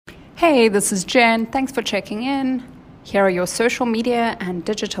Hey, this is Jen. Thanks for checking in. Here are your social media and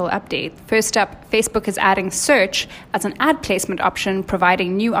digital updates. First up, Facebook is adding search as an ad placement option,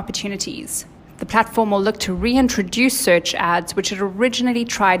 providing new opportunities. The platform will look to reintroduce search ads, which it originally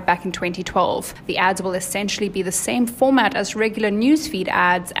tried back in 2012. The ads will essentially be the same format as regular newsfeed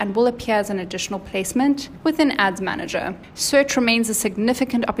ads and will appear as an additional placement within Ads Manager. Search remains a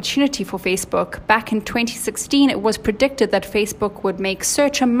significant opportunity for Facebook. Back in 2016, it was predicted that Facebook would make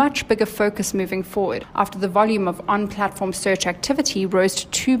search a much bigger focus moving forward, after the volume of on-platform search activity rose to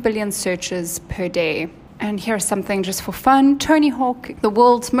 2 billion searches per day. And here's something just for fun. Tony Hawk, the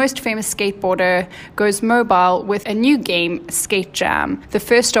world's most famous skateboarder, goes mobile with a new game, Skate Jam, the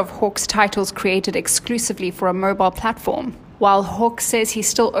first of Hawk's titles created exclusively for a mobile platform. While Hawk says he's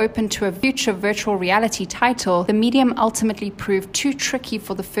still open to a future virtual reality title, the medium ultimately proved too tricky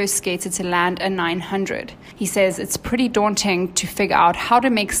for the first skater to land a 900. He says it's pretty daunting to figure out how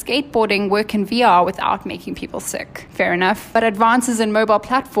to make skateboarding work in VR without making people sick. Fair enough. But advances in mobile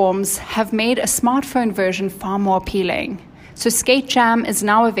platforms have made a smartphone version far more appealing. So Skate Jam is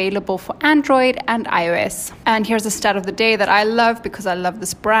now available for Android and iOS. And here's a stat of the day that I love because I love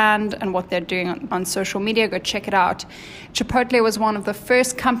this brand and what they're doing on social media. Go check it out. Chipotle was one of the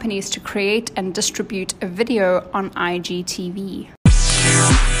first companies to create and distribute a video on IGTV.